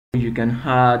you can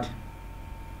add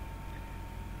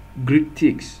grid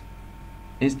ticks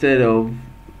instead of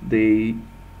the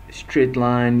straight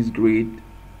lines grid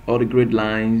or the grid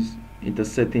lines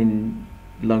intersecting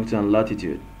longitude and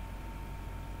latitude.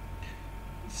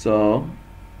 So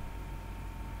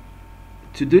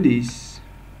to do this,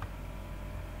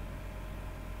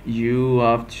 you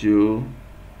have to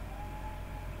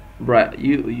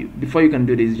before you can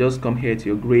do this, just come here to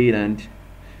your grid, and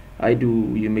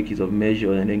you make use of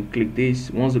measure and then click this.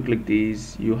 Once you click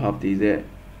this, you have this there.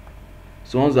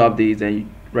 So once you have this, then you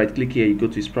right click here, you go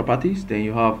to its properties, then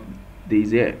you have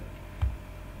this here,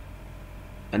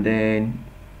 and then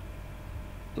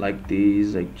like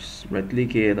this, like just right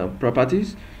click here, the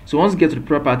properties. So once you get to the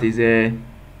properties here,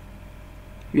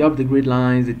 you have the grid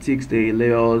lines, the ticks, the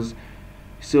layers.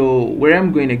 So where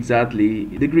I'm going exactly,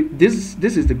 the grid, this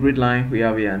is the grid line we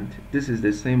have here, and this is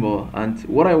the symbol, and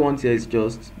what I want here is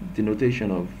just the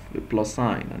notation of a plus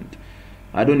sign, and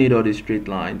I don't need all the straight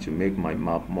line to make my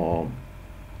map more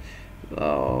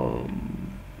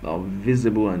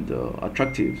visible and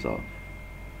attractive. So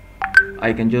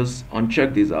I can just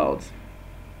uncheck this out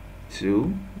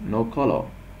to no color.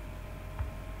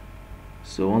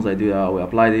 So once I do that, I will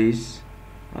apply this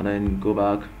and then go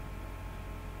back.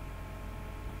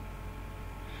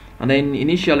 And then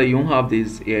initially you won't have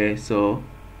this here, so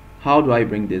how do I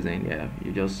bring this in here?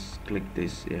 You just click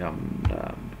this here,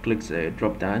 click the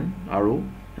drop down arrow,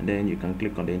 and then you can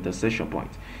click on the intersection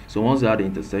point. So once you have the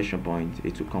intersection point,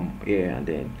 it will come here, and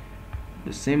then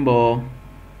the symbol,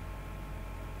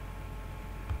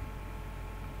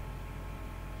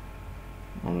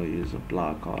 I'm gonna use a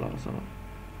black color, so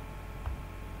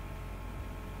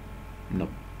nope.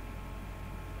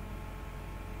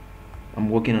 I'm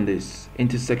working on this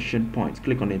intersection point.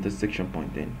 Click on the intersection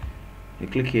point, then you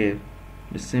click here,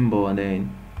 the symbol, and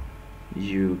then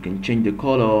you can change the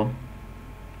color.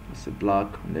 It's a black,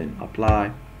 and then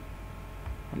apply,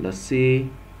 and let's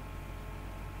see.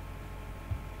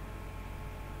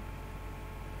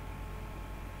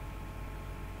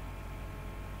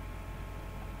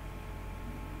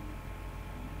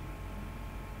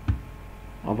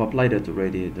 I've applied it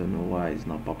already. I don't know why it's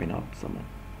not popping up somewhere.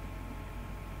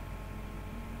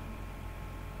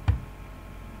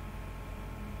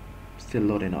 Still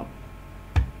loading up.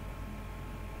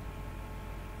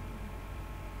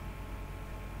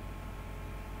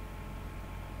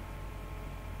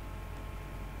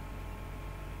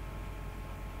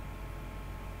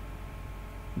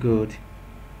 Good.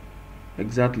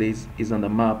 Exactly, is on the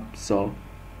map, so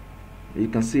you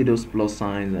can see those plus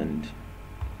signs, and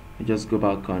you just go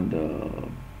back on the,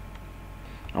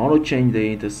 I want to change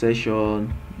the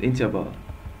intersection interval,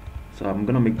 so I'm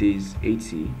gonna make this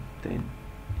 80. Then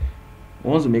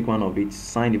once you make one of it,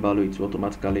 sign the value, it will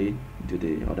automatically do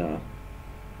the other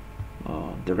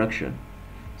direction.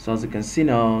 So as you can see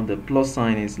now, the plus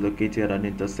sign is located at the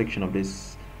intersection of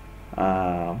this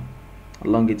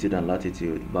longitude and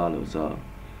latitude values.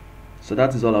 So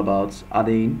that is all about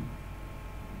adding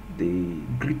the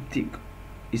grid tick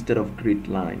instead of grid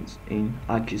lines in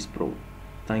Arcgis Pro.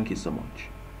 Thank you so much.